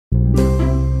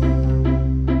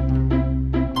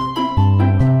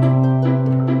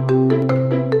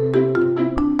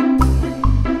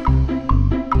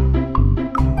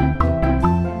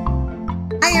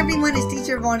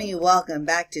welcome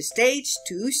back to Stage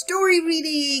 2 Story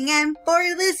Reading. And for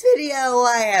this video,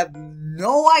 I have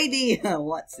no idea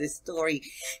what's this story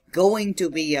going to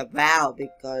be about,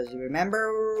 because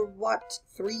remember what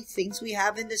 3 things we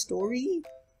have in the story?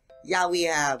 Yeah, we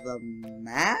have a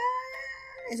man.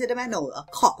 Is it a man? No, a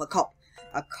cop. A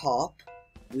cop.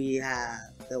 We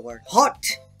have the word hot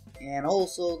and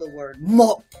also the word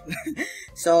mop.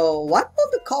 So what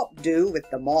will the cop do with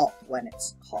the mop when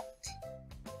it's hot?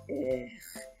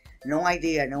 No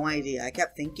idea. I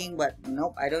kept thinking, but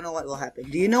nope, I don't know what will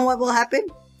happen. Do you know what will happen?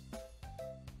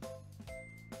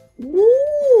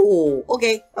 Ooh,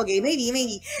 okay,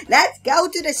 maybe. Let's go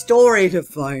to the story to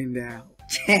find out.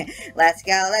 Let's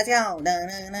go.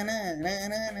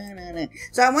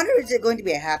 So I wonder, is it going to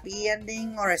be a happy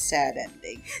ending or a sad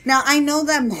ending? Now, I know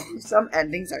that some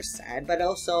endings are sad, but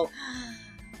also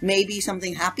maybe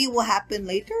something happy will happen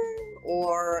later.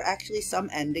 Or actually some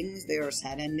endings, they are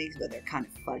sad endings, but they're kind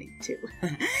of funny too.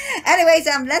 Anyways,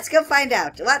 let's go find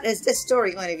out. What is this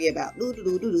story going to be about?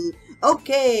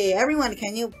 Okay, everyone,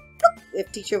 can you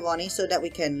with Teacher Vonnie so that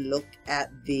we can look at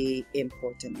the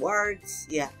important words?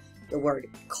 Yeah, the word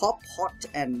cop, hot,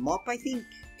 and mop, I think.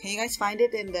 Can you guys find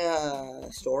it in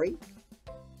the story?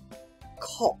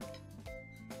 Cop.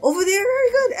 Over there,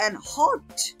 very good. And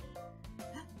hot.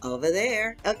 Over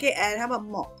there. Okay, and how about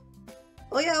mop?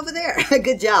 Oh yeah, over there.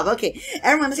 Good job. Okay,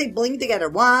 everyone, let's say bling together.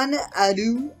 1,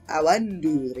 2,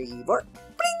 3, 4. Bling.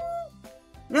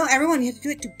 No, everyone, you have to do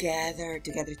it together.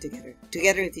 Together,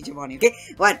 Teacher Vonnie. Okay,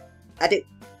 1,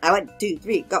 2,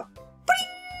 3, go. Bling.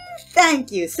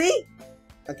 Thank you. See?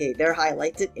 Okay, they're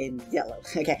highlighted in yellow.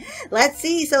 Okay, let's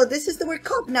see. So this is the word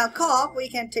cop. Now, cop, we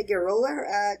can take your ruler.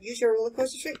 Use your roller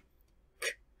coaster straight.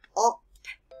 Cop.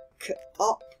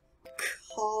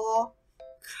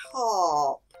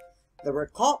 The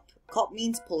word cop. Cop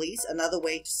means police. Another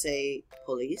way to say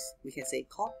police, we can say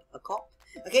cop, a cop.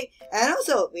 Okay, and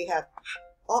also we have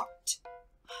hot.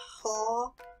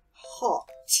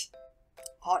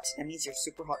 Hot, that means you're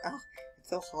super hot. Oh, it's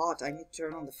so hot. I need to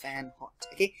turn on the fan. Hot.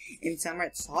 Okay, in summer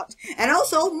it's hot. And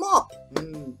also mop.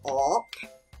 Mop.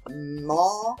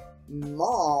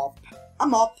 A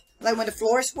mop. Like when the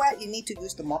floor is wet, you need to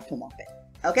use the mop to mop it.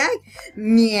 Okay?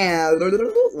 Yeah.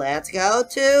 Let's go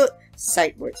to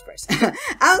sight words first.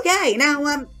 Okay,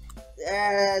 now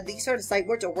these are the sight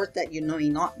words, or words that you may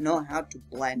not know how to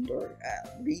blend or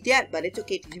read yet, but it's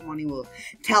okay. Teacher Vonnie will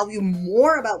tell you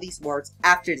more about these words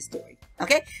after the story.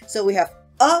 Okay, so we have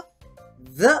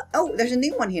the. Oh, there's a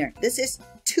new one here. This is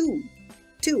to,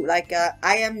 like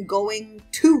I am going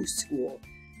to school.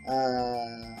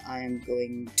 I am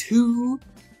going to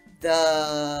the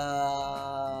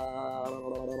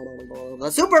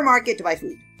supermarket to buy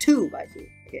food.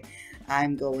 Okay,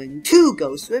 I'm going to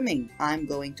go swimming. I'm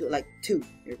going to, like, to,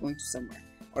 you're going to somewhere,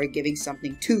 or you're giving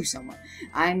something to someone.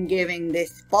 I'm giving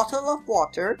this bottle of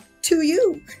water to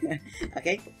you.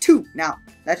 Okay, to. Now,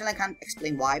 Letterland, I can't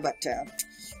explain why, but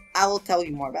I will tell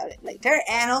you more about it later.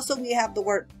 And also we have the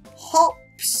word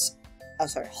hops. Oh,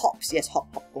 sorry, hops. Yes,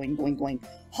 hop, going.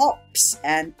 Hops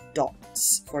and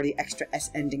dots for the extra S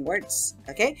ending words.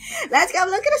 Okay, let's go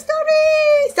look at the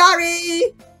story.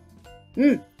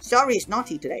 Sorry is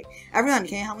naughty today. Everyone,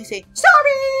 can you help me say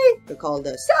sorry? To call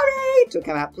the sorry to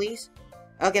come out, please.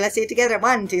 Okay, let's say it together.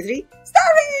 1, 2, 3.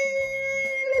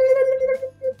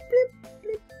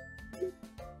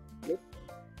 Sorry.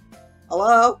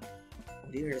 Hello?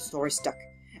 Oh dear, the story's stuck.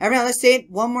 Everyone, let's say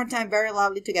it one more time very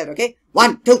loudly together. Okay,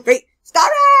 1, 2, 3.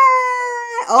 Sorry.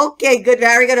 Okay, good,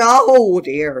 very good. Oh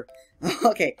dear.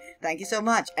 Okay, thank you so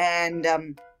much. And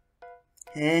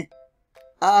okay,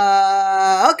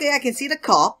 I can see the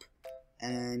cop,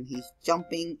 and he's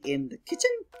jumping in the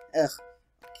kitchen. Ugh.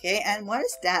 Okay, and what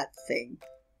is that thing?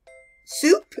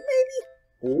 Soup, maybe?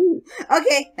 Oh.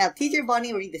 Okay, now Teacher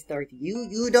Vonnie will read the story to you.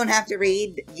 You don't have to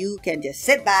read. You can just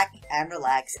sit back and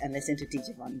relax and listen to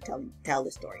Teacher Vonnie tell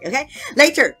the story. Okay.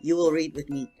 Later, you will read with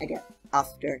me again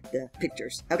after the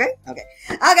pictures. Okay. Okay.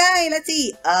 Let's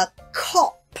see. A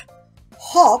cop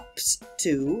hops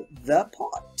to the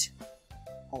pot.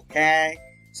 Okay.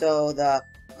 So the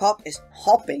cop is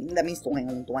hopping. That means twang.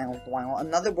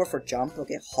 Another word for jump.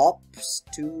 Okay, hops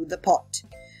to the pot.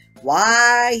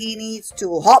 Why he needs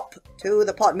to hop to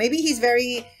the pot? Maybe he's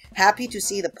very happy to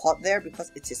see the pot there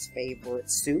because it's his favorite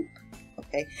soup.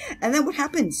 Okay, and then what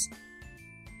happens?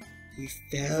 He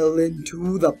fell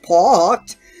into the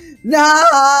pot.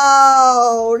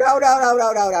 No.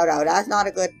 That's not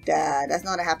a good. That's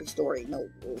not a happy story. No.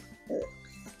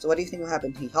 So what do you think will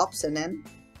happen? He hops and then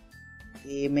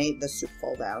he made the soup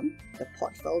fall down. The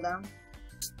pot fell down.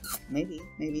 Maybe.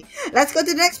 Let's go to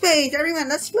the next page. Everyone,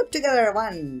 let's flip together.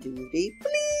 1, 2, 3.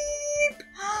 Bleep.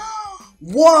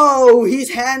 Whoa,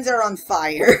 his hands are on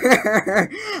fire.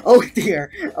 Oh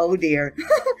dear, oh dear.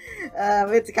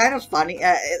 It's kind of funny.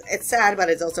 It's sad, but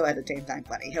it's also at the same time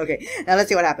funny. Okay, now let's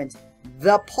see what happens.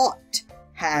 The pot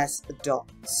has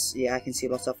dots. Yeah, I can see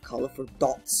lots of colorful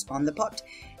dots on the pot.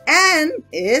 And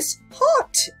is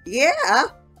hot. Yeah,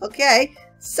 okay.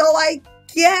 So I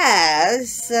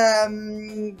guess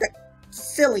the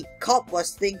silly cop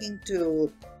was thinking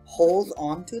to hold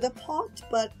on to the pot,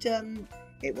 but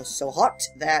it was so hot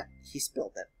that he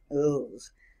spilled it. Ugh.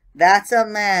 That's a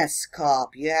mess,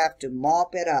 cop. You have to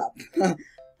mop it up.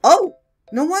 Oh,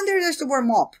 no wonder there's the word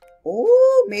mop.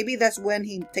 Oh, maybe that's when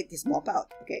he take his mop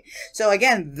out. Okay, so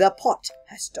again, the pot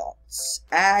has dots.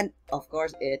 And, of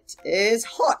course, it is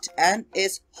hot and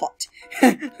is hot.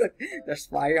 Look, there's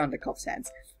fire on the cop's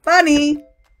hands. Funny.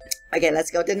 Okay,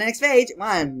 let's go to the next page.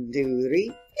 1, 2, 3,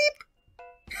 beep.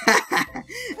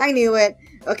 I knew it.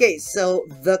 Okay, so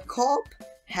the cop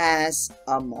has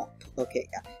a mop. Okay,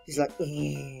 yeah. He's like,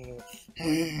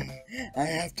 I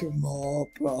have to mop.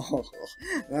 Oh,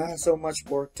 so much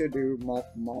work to do.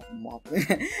 Mop, mop, mop.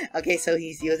 Okay, so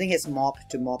he's using his mop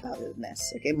to mop out the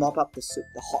mess. Okay, mop up the soup,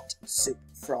 the hot soup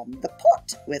from the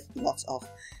pot with lots of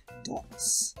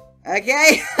dots.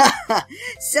 Okay,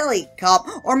 silly cop.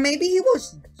 Or maybe he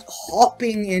was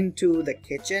hopping into the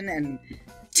kitchen and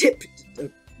tipped the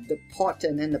pot,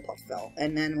 and then the pot fell.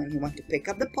 And then when he went to pick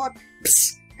up the pot,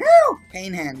 psst, ow,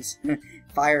 pain hands.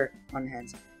 Fire on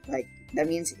hands. Like, that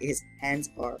means his hands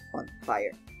are on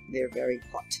fire. They're very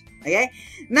hot. Okay?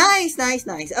 Nice, nice,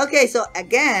 nice. Okay, so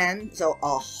again, so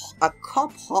a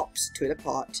cop hops to the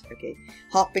pot. Okay?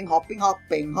 Hopping, hopping,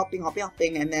 hopping, hopping, hopping,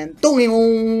 hopping, and then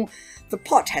dong, the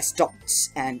pot has dots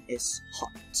and is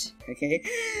hot. Okay?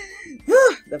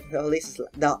 The police is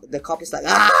the cop is like,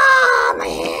 ah, my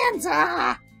hands,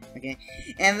 ah. Okay?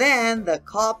 And then the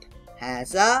cop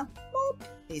has a mop.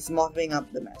 He's mopping up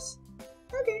the mess.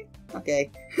 Okay. Okay.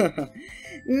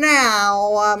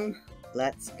 Now,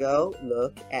 let's go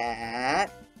look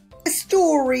at a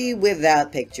story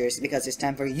without pictures because it's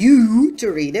time for you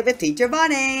to read it with Teacher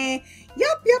Bonnie.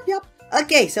 Yup, yup, yup.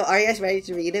 Okay, so are you guys ready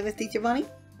to read it with Teacher Bonnie?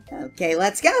 Okay,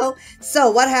 let's go. So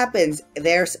what happens?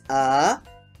 There's a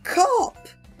cop.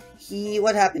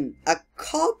 What happened? A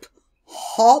cop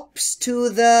hops to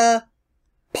the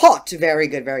pot. Very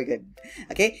good, very good.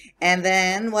 Okay, and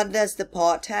then what does the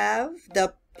pot have?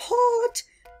 The pot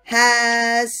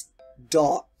has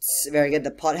dots. Very good.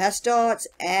 The pot has dots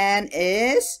and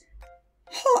is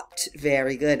hot.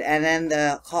 Very good. And then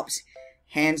the cop's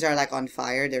hands are like on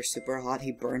fire. They're super hot.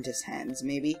 He burned his hands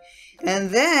maybe. And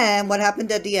then what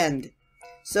happened at the end?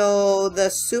 So the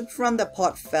soup from the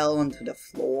pot fell onto the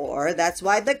floor. That's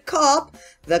why the cop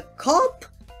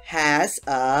has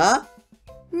a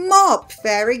mop.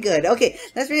 Very good. Okay,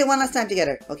 let's read it one last time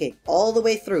together. Okay, all the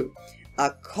way through.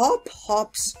 A cop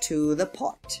hops to the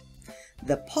pot.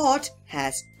 The pot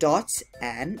has dots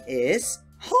and is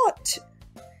hot.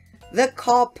 The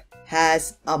cop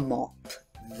has a mop.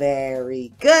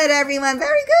 Very good, everyone.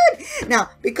 Very good. Now,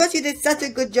 because you did such a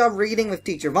good job reading with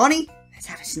Teacher Bonnie, let's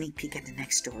have a sneak peek at the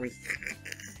next story.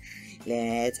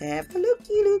 Let's have a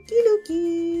looky, looky,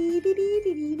 looky.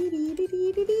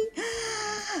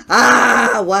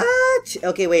 Ah, what?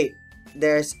 Okay, wait.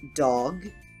 There's dog.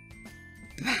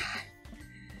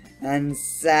 And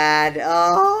sad.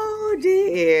 Oh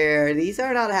dear. These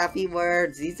are not happy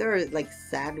words. These are like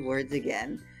sad words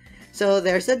again. So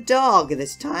there's a dog.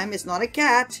 This time it's not a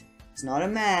cat. It's not a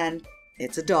man.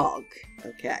 It's a dog.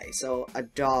 Okay, so a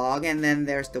dog. And then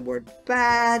there's the word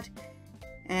bad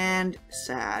and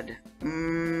sad.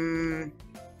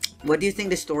 What do you think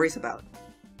the story's about?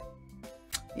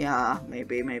 Yeah,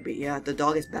 maybe. Yeah, the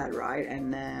dog is bad, right?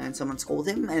 And then someone scolds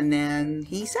him and then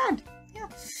he's sad. Yeah,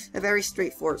 a very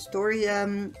straightforward story.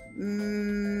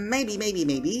 Maybe.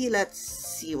 Let's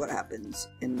see what happens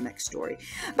in the next story.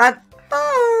 But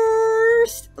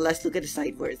first, let's look at the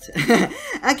sight words.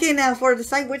 Okay, now for the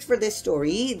sight words for this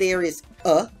story, there is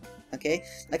a. Okay,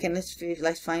 okay,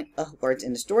 let's find words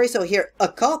in the story. So here, a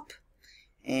cop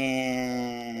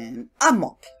and a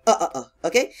mop.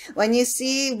 Okay, when you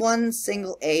see one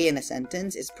single a in a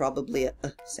sentence, it's probably a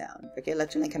sound. Okay,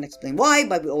 let's try and explain why,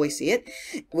 but we always see it.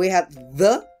 We have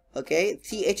the, okay,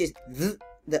 th is the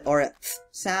or a th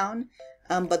sound,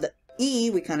 but the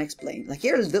e we can't explain. Like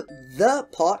here, the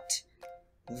pot,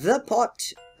 the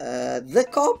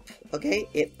cop. Okay,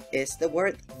 it is the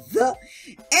word the,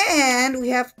 and we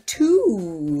have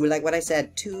two, like what I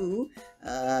said, two.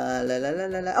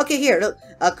 Okay, here, look,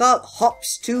 a cop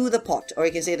hops to the pot, or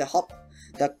you can say the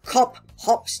cop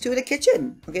hops to the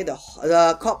kitchen. Okay, the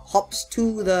cop hops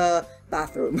to the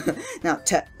bathroom. Now,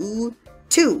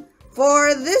 two.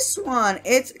 For this one,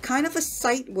 it's kind of a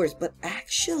sight word, but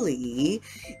actually,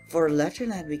 for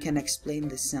Letterland, we can explain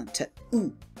this sound to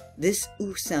oo. This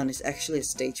oo sound is actually a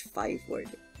stage 5 word.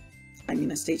 I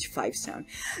mean a stage 5 sound.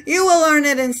 You will learn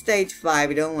it in stage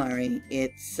 5, don't worry.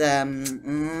 It's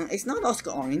not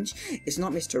Oscar Orange, it's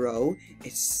not Mr. O,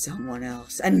 it's someone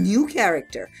else. A new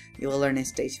character you will learn in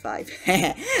stage 5.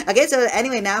 Okay, so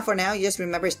anyway, for now, you just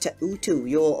remember it's to.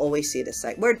 You will always see the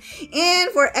sight word. And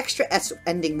for extra S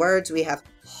ending words, we have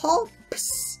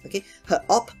hops. Okay,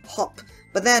 hop, hop.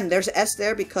 But then there's S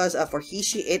there because for he,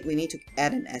 she, it, we need to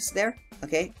add an S there.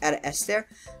 Okay, add an S there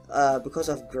because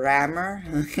of grammar.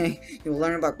 Okay, you'll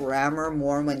learn about grammar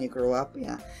more when you grow up.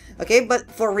 Yeah. Okay, but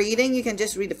for reading, you can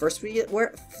just read the first 3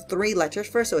 letters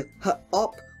first. So it's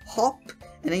hop, hop,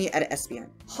 and then you add an S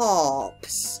behind.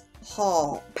 Hops,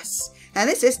 hops. And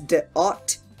this is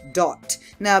dot, dot.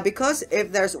 Now, because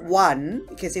if there's one,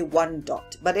 you can say 1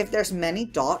 dot. But if there's many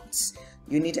dots,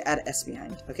 you need to add an S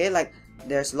behind. Okay, like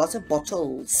there's lots of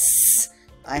bottles.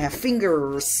 I have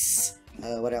fingers.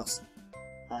 What else?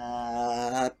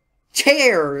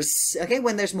 Chairs. Okay,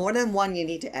 when there's more than one, you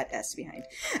need to add S behind.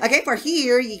 Okay, for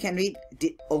here, you can read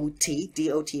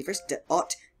D-O-T first,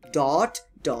 dot, dot,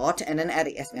 dot, and then add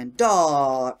the S behind.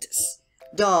 Dots,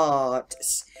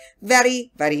 dots.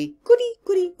 Very, very goody,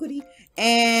 goody, goody.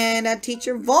 And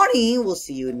teacher Vonnie will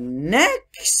see you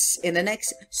next, in the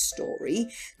next story,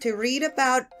 to read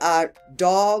about a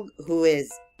dog who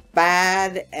is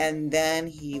bad, and then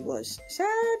he was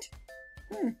sad.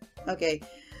 Okay.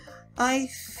 I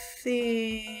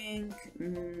think,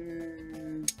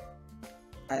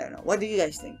 I don't know. What do you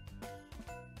guys think?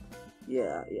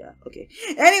 Yeah, okay.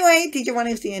 Anyway, teacher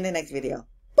Vonnie will see you in the next video.